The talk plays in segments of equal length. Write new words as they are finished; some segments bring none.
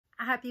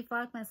Happy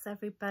Vlogmas,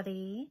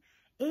 everybody.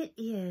 It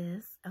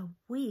is a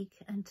week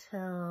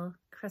until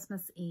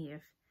Christmas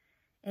Eve.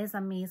 It is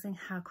amazing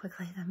how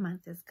quickly the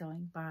month is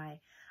going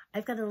by.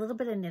 I've got a little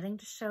bit of knitting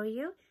to show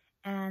you,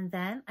 and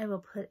then I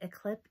will put a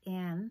clip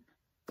in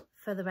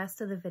for the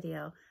rest of the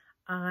video.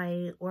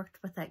 I worked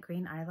with that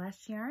green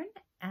eyelash yarn,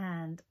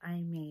 and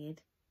I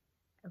made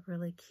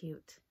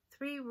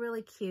three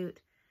really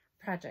cute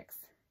projects.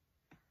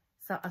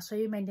 So I'll show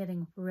you my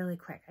knitting really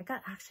quick. I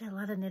got actually a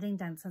lot of knitting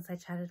done since I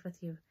chatted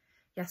with you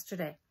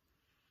yesterday.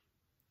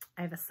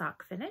 I have a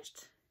sock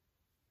finished.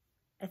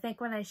 I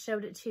think when I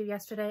showed it to you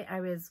yesterday,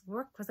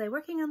 was I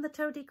working on the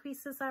toe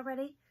decreases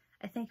already?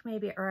 I think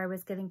maybe, or I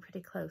was getting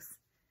pretty close.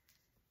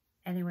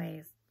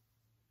 Anyways,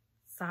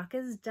 sock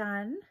is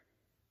done.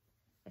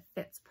 It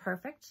fits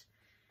perfect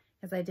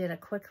because I did a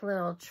quick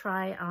little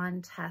try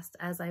on test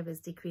as I was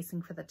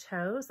decreasing for the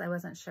toes. I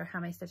wasn't sure how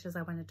many stitches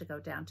I wanted to go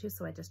down to,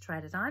 so I just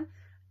tried it on.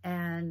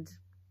 And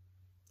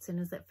as soon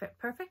as it fit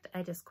perfect,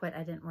 I just quit.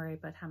 I didn't worry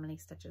about how many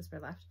stitches were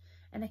left.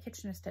 And I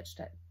Kitchener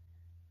stitched it.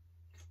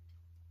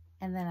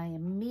 And then I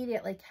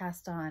immediately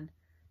cast on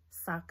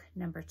sock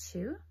number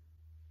 2.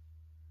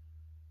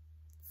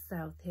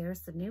 So there's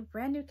the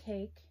brand new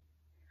cake.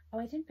 Oh,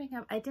 I didn't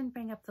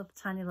bring up the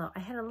tiny little, I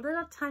had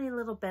a tiny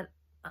little bit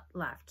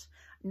left.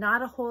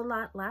 Not a whole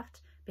lot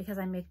left because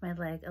I make my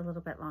leg a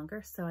little bit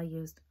longer. So I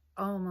used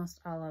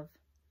almost all of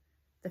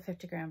the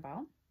 50-gram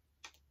ball.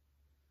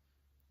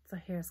 So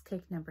here's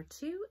cake number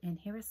 2, and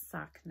here is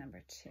sock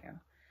number 2.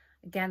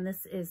 Again,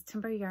 this is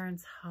Timber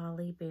Yarns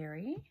Holly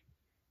Berry,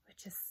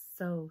 which is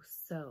so,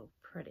 so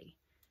pretty.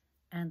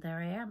 And there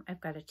I am. I've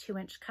got a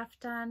 2-inch cuff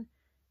done,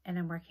 and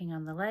I'm working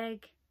on the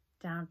leg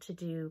down to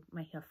do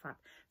my heel flap.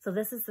 So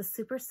this is the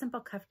super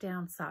simple cuff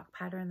down sock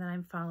pattern that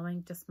I'm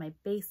following. Just my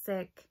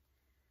basic,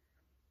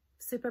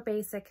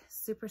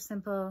 super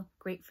simple,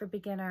 great for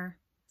beginner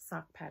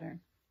sock pattern.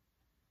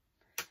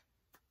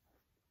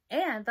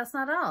 And that's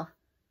not all.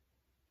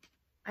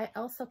 I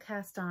also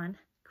cast on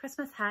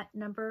Christmas hat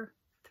number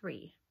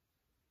 3.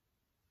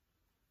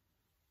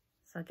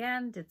 So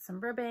again, did some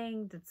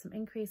ribbing, did some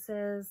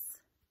increases,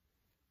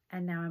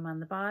 and now I'm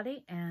on the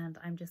body, and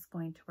I'm just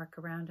going to work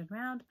around and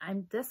around.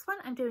 This one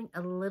I'm doing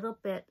a little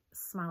bit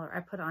smaller.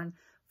 I put on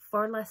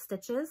 4 less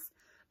stitches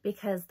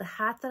because the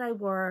hat that I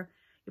wore,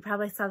 you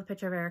probably saw the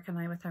picture of Eric and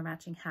I with our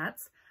matching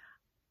hats.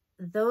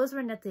 Those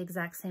were knit the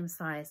exact same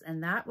size,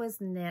 and that was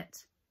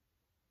knit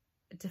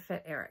to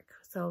fit Eric.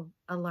 So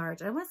a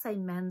large, I wouldn't say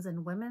men's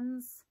and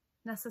women's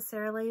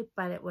necessarily,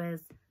 but it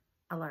was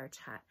a large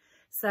hat.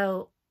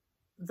 So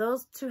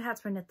those 2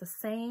 hats were knit the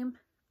same.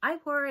 I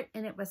wore it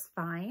and it was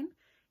fine.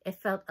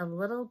 It felt a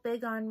little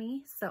big on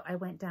me, so I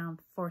went down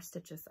 4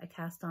 stitches. I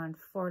cast on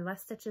 4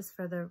 less stitches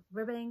for the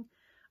ribbing.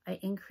 I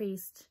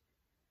increased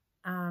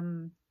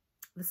the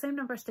same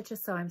number of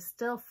stitches, so I'm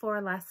still 4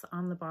 less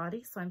on the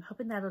body. So I'm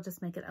hoping that'll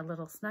just make it a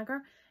little snugger,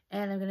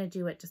 and I'm going to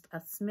do it just a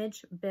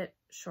smidge bit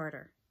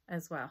shorter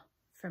as well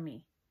for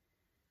me.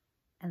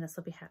 And this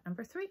will be hat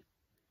number 3.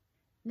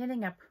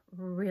 Knitting up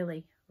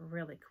really,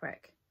 really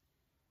quick.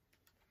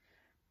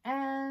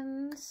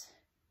 And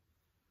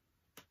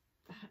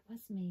that was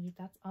me.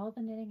 That's all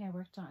the knitting I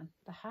worked on.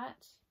 The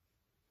hat,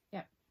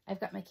 yep. I've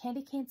got my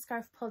candy cane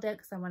scarf pulled out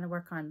because I want to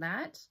work on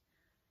that.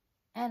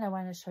 And I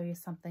want to show you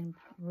something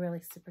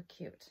really super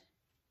cute.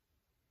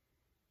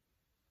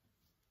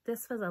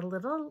 This was a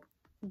little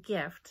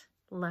gift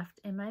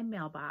left in my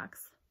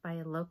mailbox by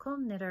a local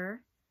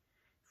knitter,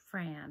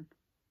 Fran.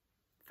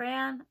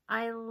 Fran,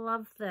 I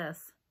love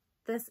this.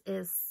 This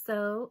is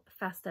so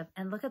festive.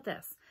 And look at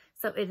this.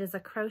 So it is a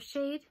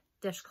crocheted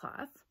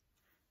dishcloth.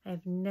 I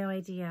have no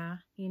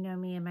idea. You know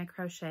me and my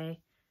crochet.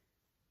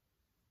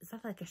 Is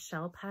that like a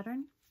shell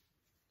pattern?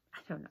 I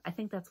don't know. I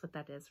think that's what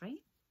that is,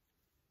 right?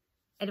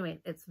 Anyway,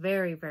 it's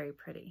very, very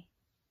pretty.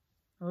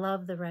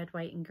 Love the red,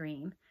 white, and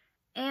green.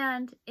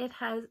 And it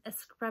has a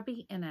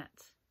scrubby in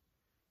it.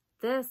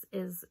 This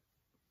is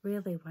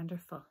really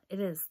wonderful. It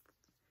is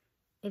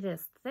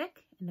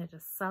thick and it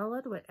is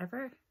solid,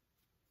 whatever.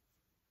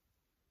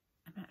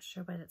 I'm not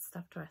sure what it's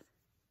stuffed with.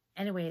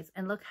 Anyways,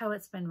 and look how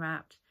it's been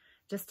wrapped.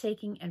 Just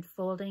taking and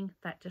folding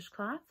that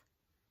dishcloth,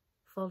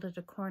 folded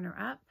a corner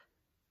up.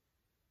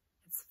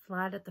 It's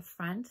flat at the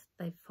front.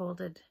 They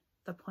folded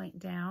the point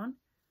down,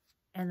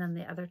 and then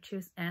the other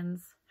 2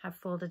 ends have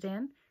folded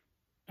in,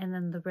 and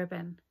then the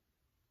ribbon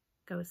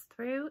goes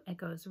through. It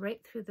goes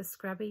right through the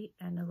scrubby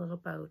and a little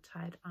bow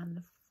tied on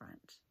the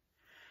front.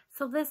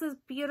 So this is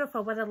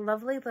beautiful. What a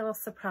lovely little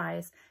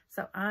surprise.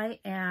 So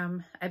I've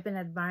been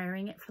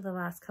admiring it for the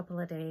last couple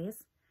of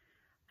days.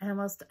 I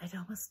almost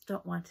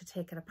don't want to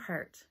take it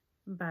apart,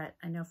 but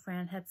I know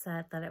Fran had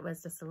said that it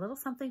was just a little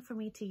something for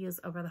me to use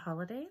over the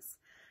holidays.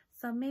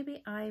 So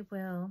maybe I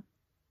will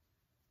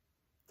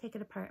take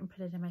it apart and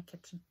put it in my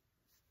kitchen.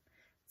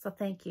 So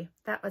thank you.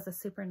 That was a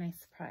super nice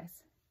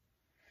surprise.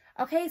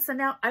 Okay, so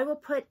now I will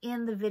put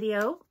in the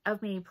video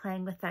of me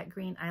playing with that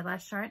green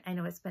eyelash yarn. I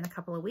know it's been a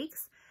couple of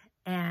weeks,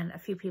 and a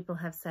few people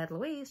have said,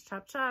 Louise,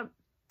 chop chop.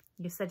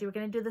 You said you were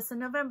going to do this in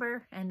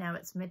November, and now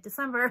it's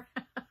mid-December.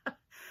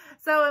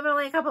 So I'm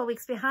only a couple of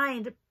weeks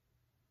behind,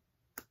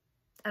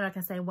 I'm not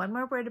going to say one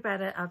more word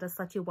about it. I'll just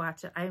let you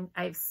watch it.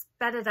 I've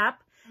sped it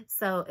up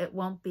so it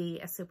won't be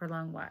a super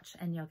long watch,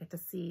 and you'll get to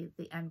see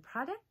the end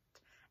product,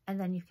 and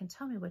then you can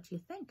tell me what you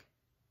think.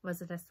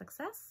 Was it a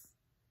success,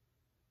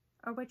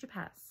 or would you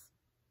pass?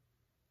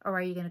 Or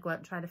are you going to go out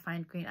and try to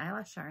find green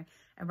eyelash yarn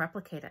and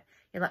replicate it?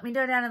 You let me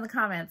know down in the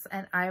comments,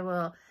 and I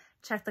will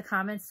check the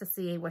comments to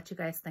see what you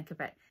guys think of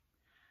it.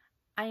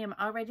 I am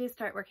all ready to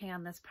start working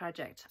on this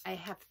project. I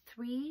have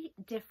 3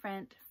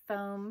 different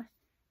foam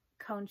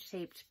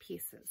cone-shaped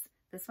pieces.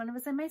 This one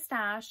was in my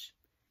stash.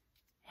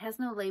 It has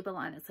no label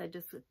on it, so I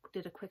just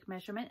did a quick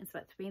measurement. It's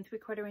about 3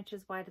 3/4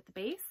 inches wide at the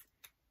base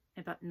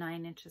and about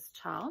 9 inches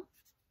tall.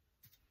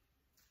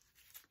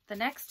 The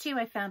next 2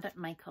 I found at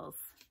Michael's.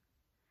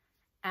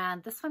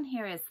 And this one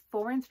here is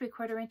 4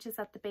 3/4 inches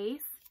at the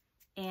base,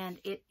 and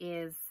it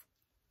is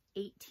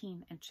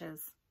 18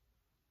 inches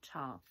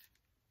tall.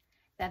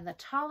 Then the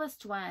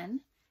tallest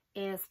one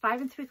is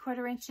 5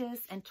 3/4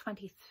 inches and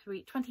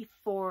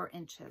 24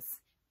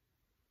 inches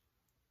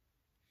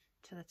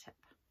to the tip.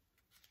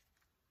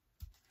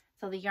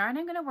 So the yarn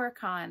I'm going to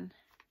work on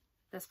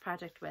this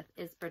project with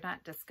is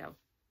Bernat Disco.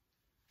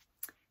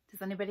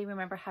 Does anybody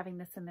remember having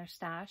this in their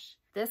stash?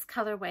 This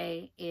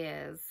colorway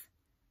is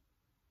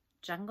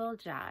Jungle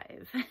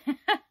Jive.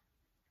 I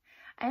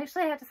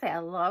actually have to say I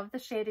love the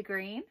shade of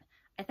green.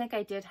 I think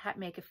I did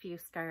make a few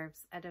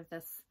scarves out of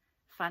this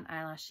fun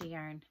eyelashy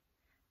yarn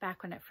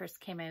back when it first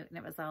came out and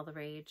it was all the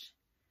rage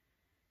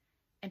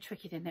and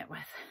tricky to knit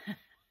with.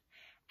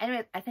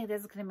 Anyway, I think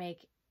this is going to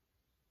make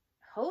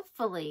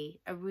hopefully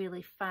a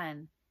really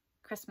fun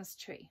Christmas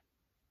tree.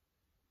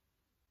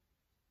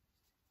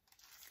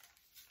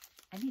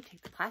 I need to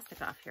take the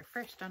plastic off here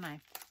first, don't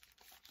I?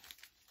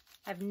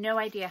 I have no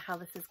idea how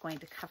this is going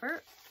to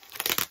cover.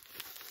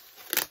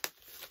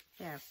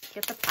 There,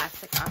 get the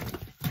plastic off.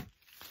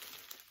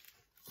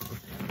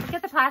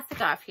 Get the plastic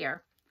off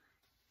here.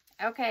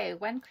 Okay,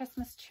 one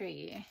Christmas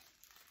tree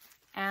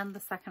and the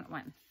second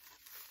one.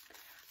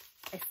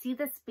 I see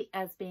this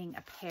as being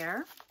a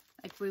pair,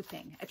 a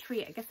grouping, a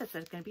tree. I guess it's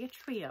going to be a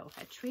trio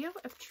of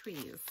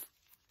trees.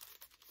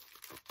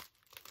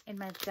 In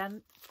my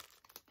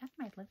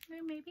living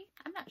room, maybe?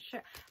 I'm not sure.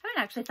 I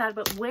haven't actually thought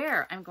about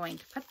where I'm going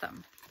to put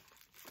them.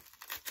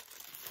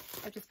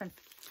 I've just been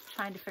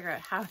trying to figure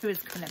out how I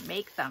was going to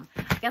make them.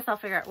 I guess I'll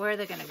figure out where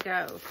they're going to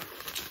go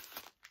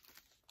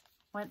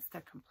once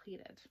they're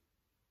completed.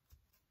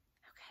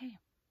 Okay.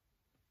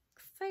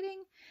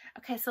 Exciting.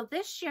 Okay, so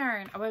this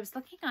yarn, I was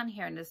looking on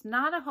here, and there's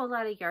not a whole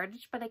lot of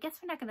yardage, but I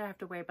guess we're not going to have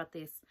to worry about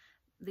the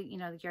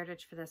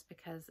yardage for this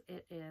because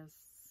it is,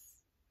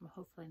 well,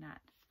 hopefully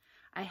not.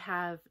 I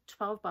have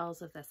 12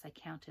 balls of this, I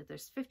counted.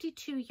 There's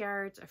 52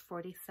 yards or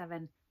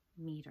 47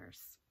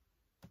 meters.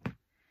 I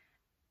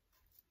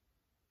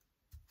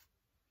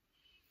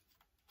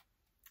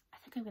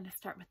think I'm going to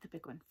start with the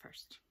big one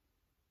first.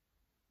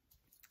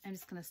 I'm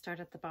just going to start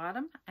at the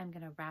bottom. I'm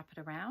going to wrap it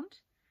around.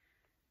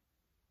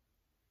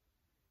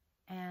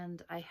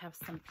 And I have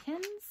some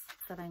pins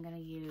that I'm going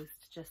to use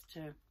just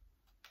to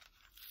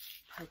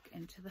poke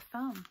into the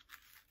foam.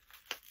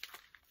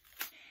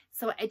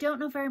 So I don't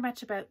know very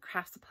much about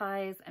craft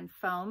supplies and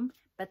foam,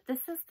 but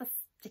this is the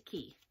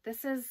sticky.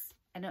 This is,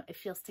 I know it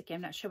feels sticky. I'm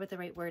not sure what the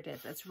right word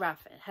is. It's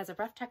rough. It has a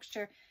rough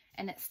texture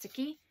and it's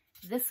sticky.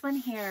 This one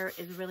here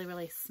is really,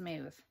 really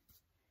smooth.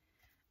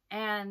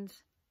 And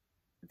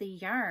the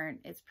yarn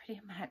is pretty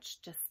much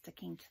just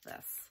sticking to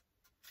this,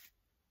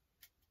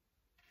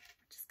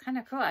 which is kind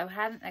of cool. I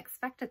hadn't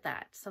expected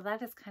that. So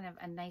that is kind of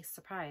a nice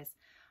surprise.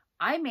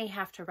 I may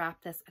have to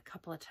wrap this a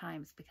couple of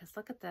times because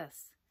look at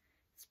this.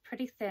 It's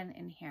pretty thin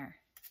in here.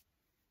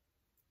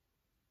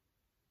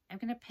 I'm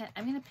gonna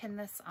pin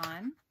this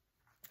on.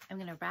 I'm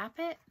gonna wrap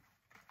it,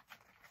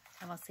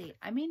 and we'll see.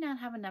 I may not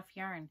have enough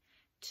yarn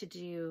to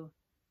do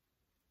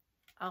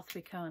all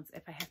 3 cones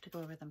if I have to go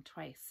over them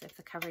twice, if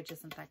the coverage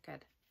isn't that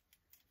good.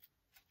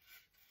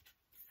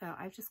 So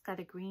I've just got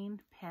a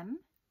green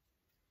pin,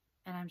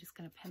 and I'm just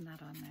gonna pin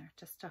that on there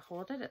just to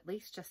hold it, at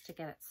least just to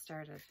get it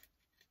started.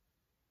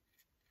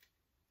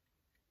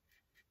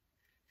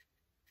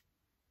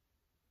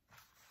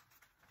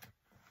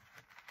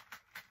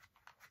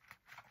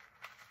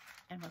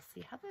 And we'll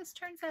see how this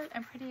turns out.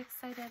 I'm pretty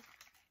excited.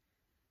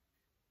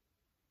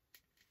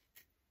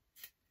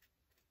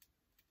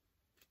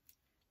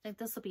 I think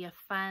this will be a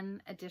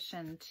fun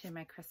addition to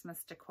my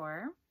Christmas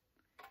decor.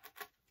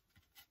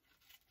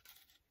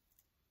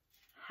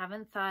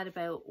 Haven't thought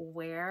about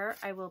where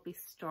I will be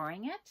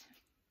storing it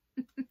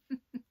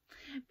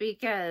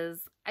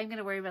because I'm going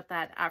to worry about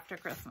that after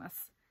Christmas.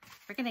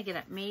 We're going to get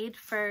it made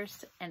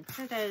first and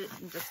put it out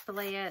and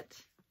display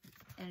it,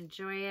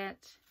 enjoy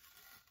it.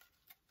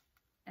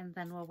 And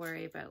then we'll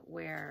worry about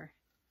where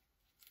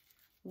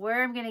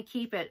I'm going to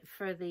keep it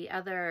for the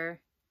other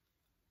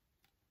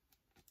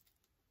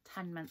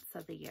 10 months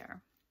of the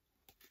year.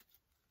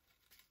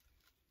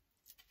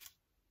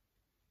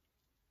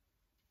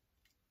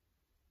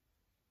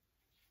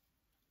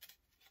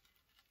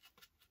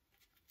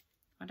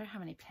 I wonder how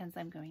many pins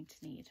I'm going to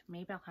need.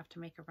 Maybe I'll have to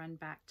make a run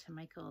back to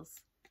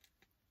Michael's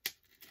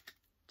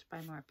to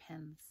buy more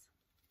pins.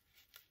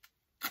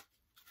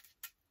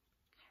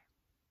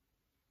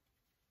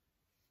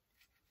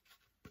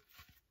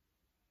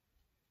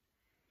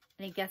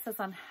 Any guesses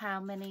on how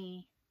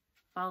many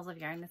balls of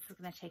yarn this is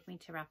going to take me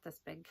to wrap this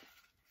big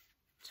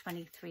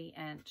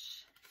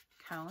 23-inch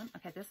cone?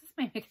 Okay, this is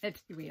maybe going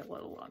to take me a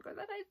little longer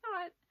than I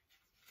thought.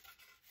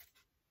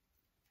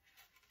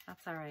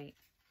 That's all right.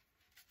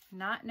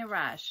 Not in a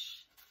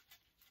rush.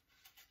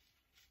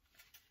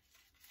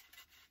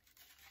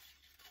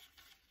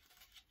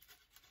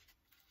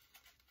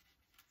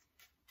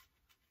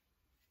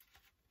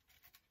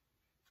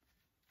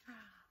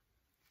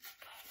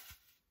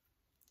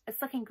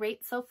 It's looking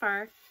great so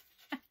far.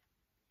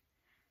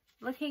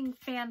 Looking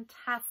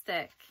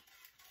fantastic.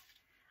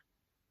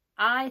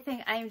 I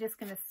think I'm just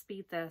going to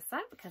speed this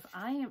up because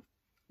I am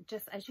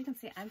just, as you can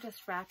see, I'm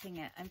just wrapping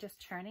it. I'm just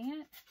turning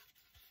it.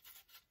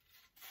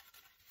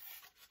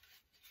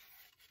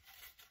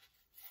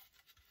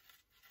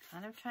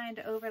 Kind of trying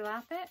to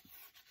overlap it.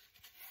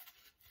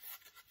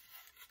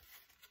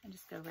 And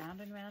just go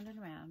round and round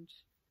and round.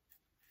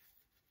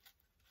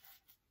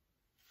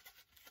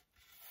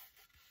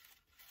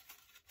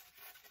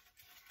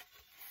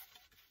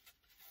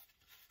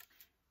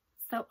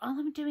 So all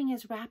I'm doing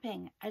is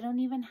wrapping. I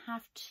don't even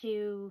have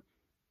to,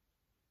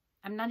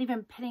 I'm not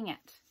even pinning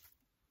it.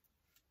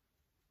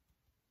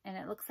 And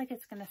it looks like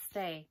it's going to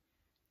stay.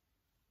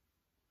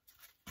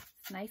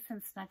 It's nice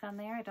and snug on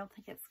there. I don't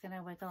think it's going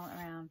to wiggle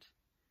around.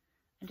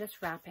 I'm just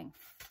wrapping.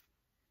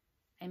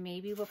 And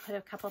maybe we'll put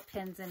a couple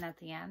pins in at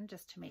the end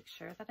just to make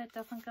sure that it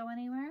doesn't go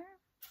anywhere.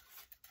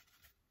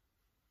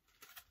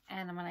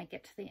 And when I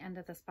get to the end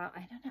of this ball,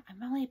 I don't know,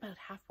 I'm only about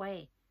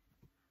halfway.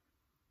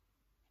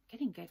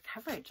 Getting good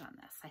coverage on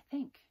this, I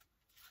think.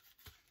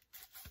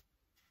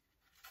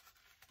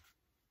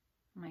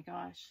 Oh my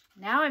gosh.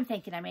 Now I'm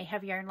thinking I may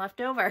have yarn left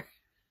over.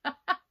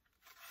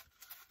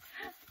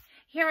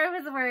 Here I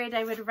was worried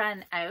I would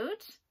run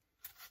out.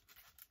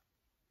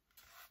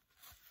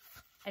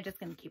 I'm just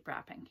going to keep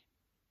wrapping.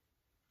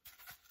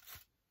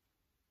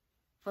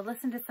 We'll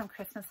listen to some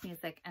Christmas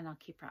music and I'll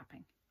keep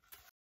wrapping.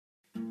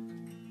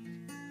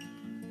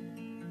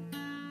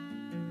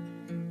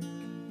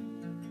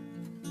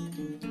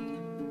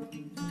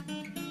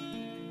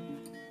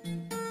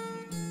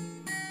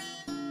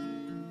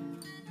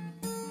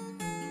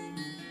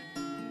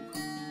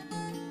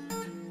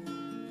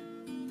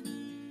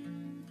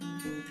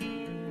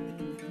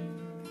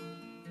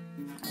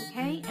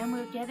 Okay, and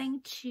we're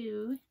getting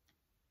to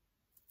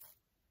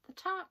the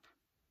top.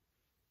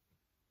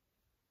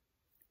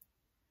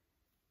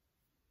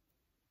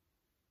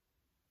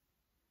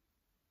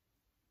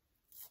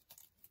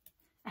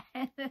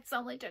 And it's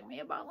only took me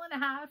a ball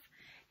and a half.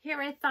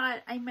 Here I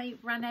thought I might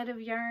run out of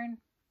yarn.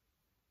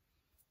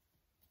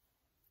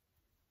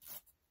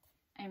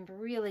 I'm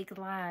really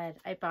glad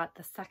I bought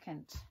the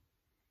second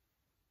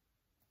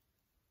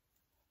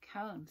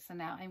cone. So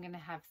now I'm going to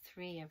have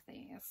 3 of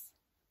these.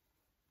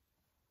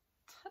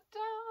 Ta-da!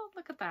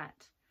 Look at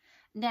that.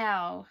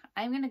 Now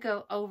I'm going to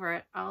go over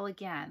it all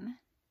again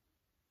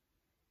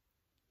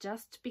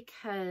just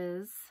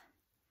because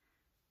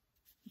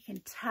you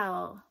can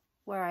tell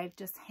where I've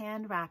just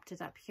hand wrapped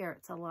it up here.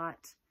 It's a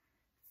lot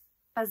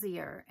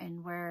fuzzier,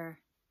 and where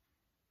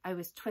I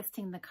was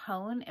twisting the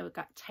cone, it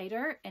got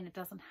tighter and it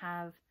doesn't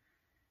have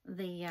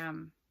the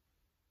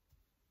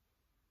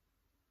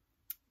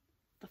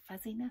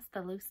fuzziness,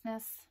 the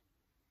looseness.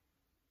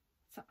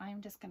 So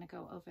I'm just going to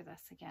go over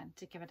this again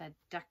to give it a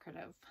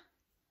decorative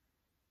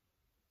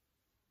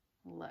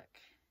look.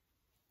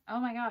 Oh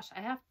my gosh,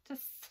 I have to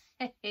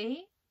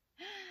say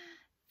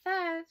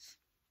that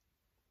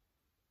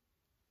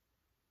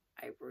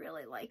I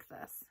really like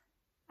this.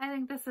 I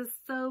think this is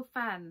so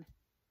fun.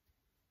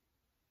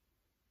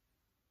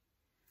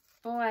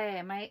 Boy,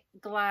 am I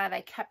glad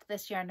I kept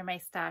this yarn in my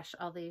stash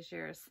all these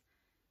years.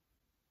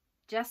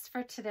 Just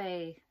for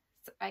today,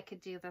 so I could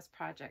do this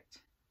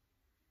project.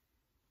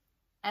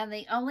 And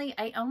I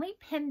only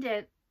pinned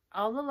it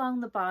all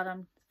along the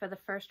bottom for the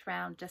first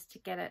round just to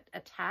get it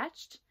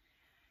attached.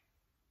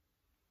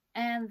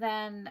 And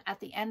then at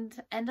the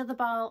end of the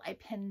ball, I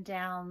pinned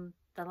down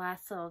the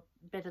last little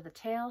bit of the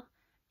tail,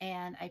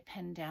 and I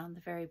pinned down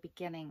the very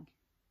beginning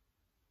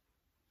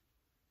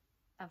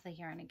of the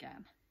yarn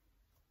again.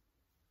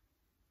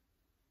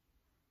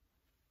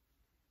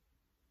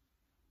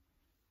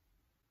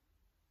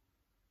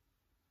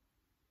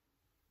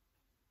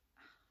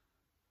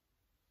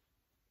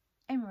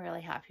 I'm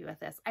really happy with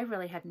this. I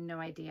really had no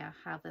idea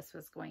how this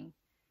was going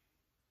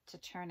to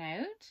turn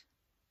out,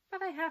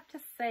 but I have to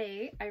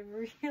say, I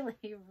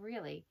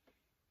really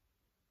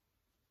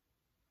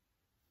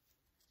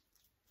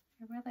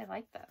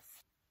like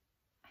this.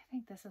 I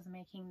think this is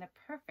making the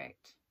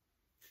perfect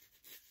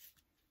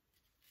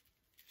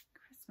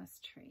Christmas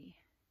tree.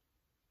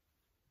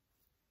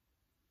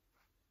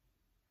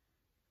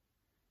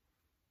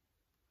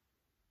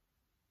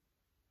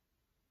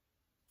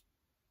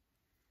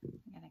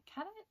 I'm going to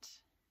cut it,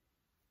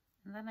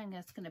 and then I'm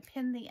just going to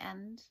pin the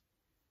end.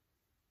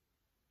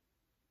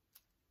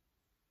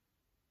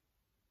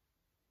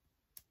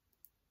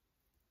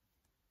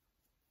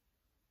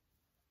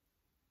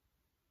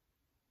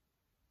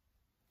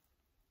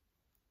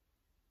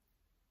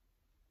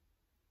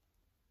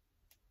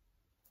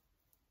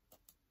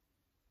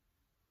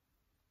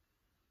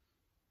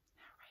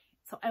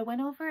 So I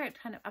went over it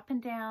kind of up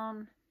and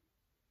down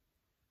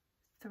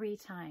 3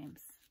 times.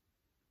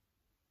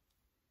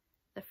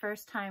 The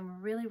first time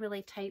really,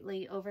 really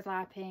tightly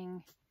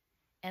overlapping,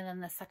 and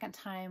then the second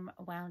time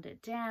wound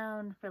it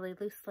down really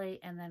loosely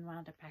and then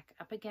wound it back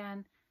up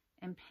again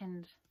and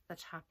pinned the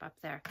top up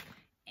there.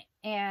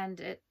 And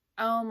it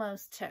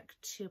almost took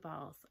 2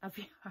 balls of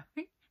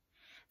yarn.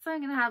 So I'm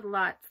going to have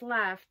lots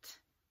left.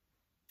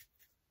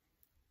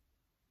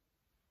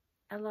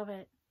 I love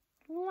it.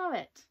 Love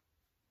it.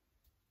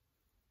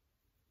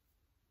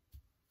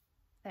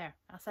 There,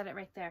 I'll set it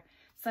right there.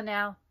 So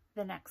now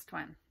the next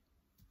one.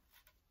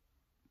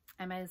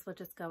 I might as well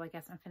just go, I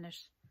guess, and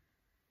finish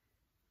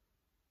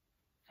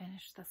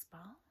this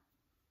ball.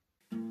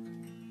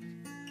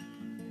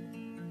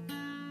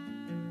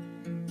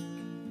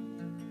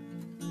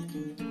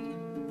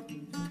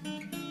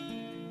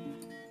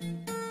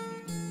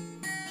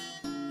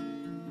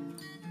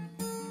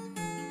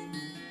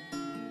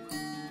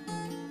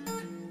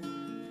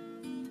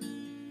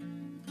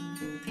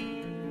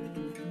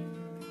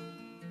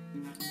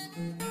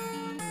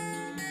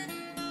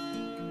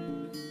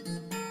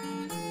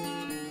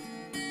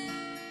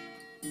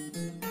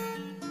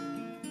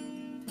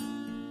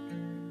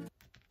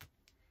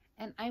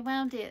 And I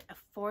wound it a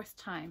 4th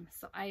time.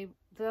 So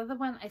the other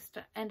one I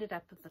ended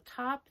up at the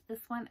top.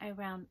 This one I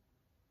wound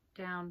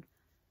down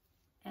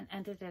and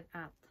ended it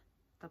at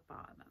the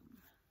bottom.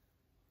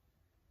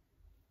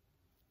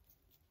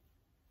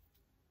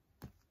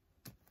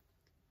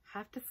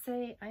 Have to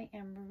say I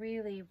am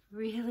really,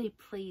 really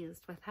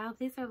pleased with how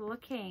these are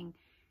looking.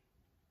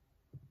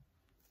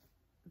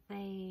 I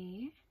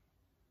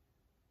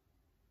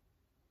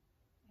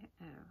think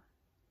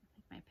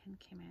my pin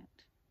came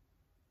out.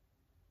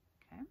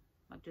 Okay,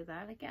 I'll do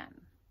that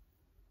again.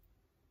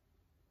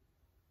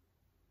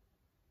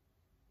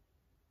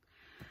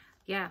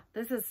 Yeah,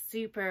 this is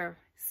super,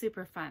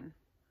 super fun.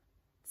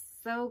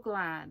 So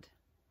glad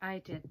I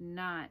did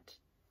not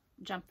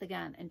jump the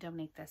gun and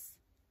donate this.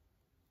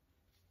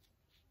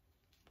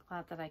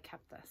 Glad that I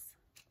kept this.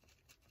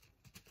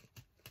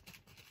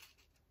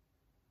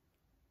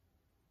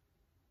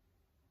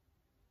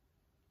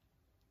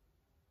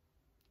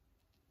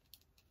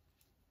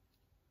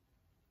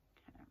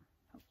 Okay,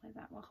 hopefully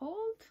that will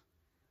hold.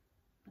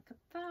 Look at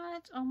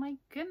that. Oh my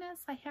goodness,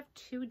 I have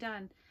 2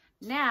 done.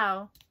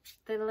 Now,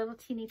 the little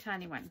teeny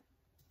tiny one.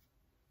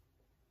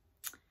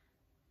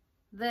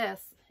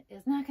 This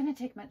is not going to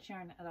take much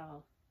yarn at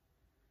all.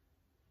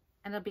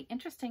 And it'll be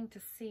interesting to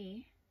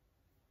see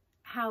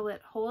how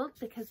it holds,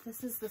 because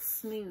this is the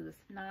smooth,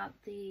 not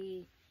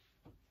the,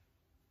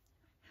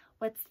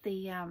 what's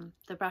the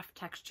rough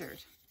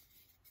textured.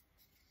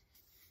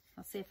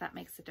 I'll see if that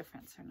makes a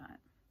difference or not.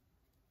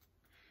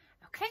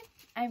 Okay,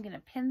 I'm going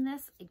to pin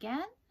this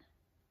again.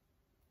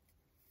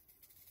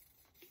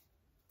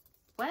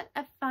 What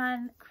a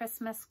fun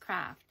Christmas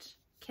craft.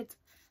 Kids,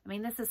 I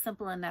mean, this is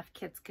simple enough.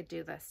 Kids could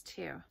do this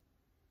too.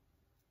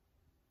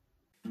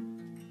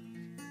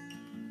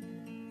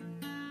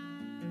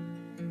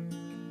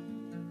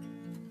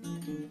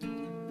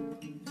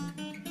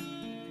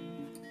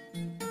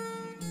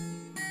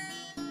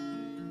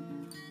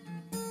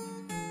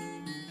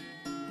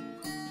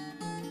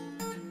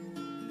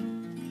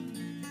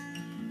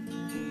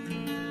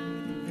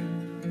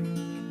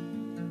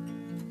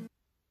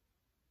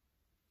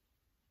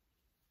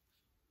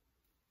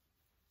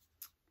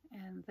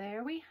 And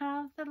there we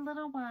have the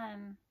little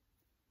one.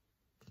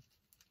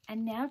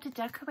 And now to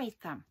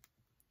decorate them.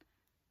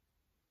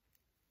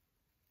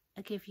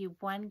 I'll give you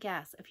one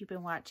guess. If you've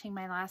been watching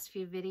my last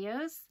few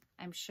videos,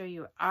 I'm sure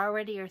you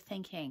already are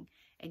thinking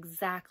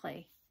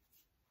exactly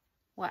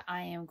what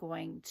I am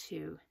going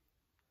to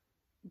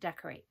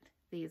decorate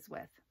these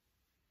with.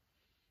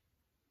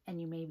 And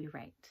you may be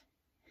right.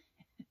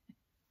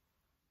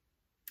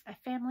 A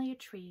family of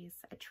trees,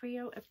 a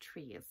trio of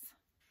trees.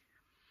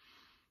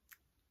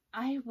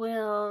 I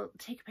will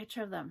take a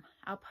picture of them.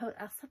 I'll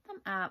set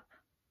them up.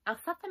 I'll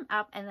set them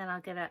up, and then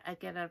I'll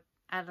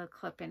add a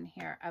clip in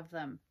here of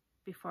them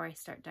before I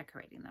start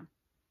decorating them.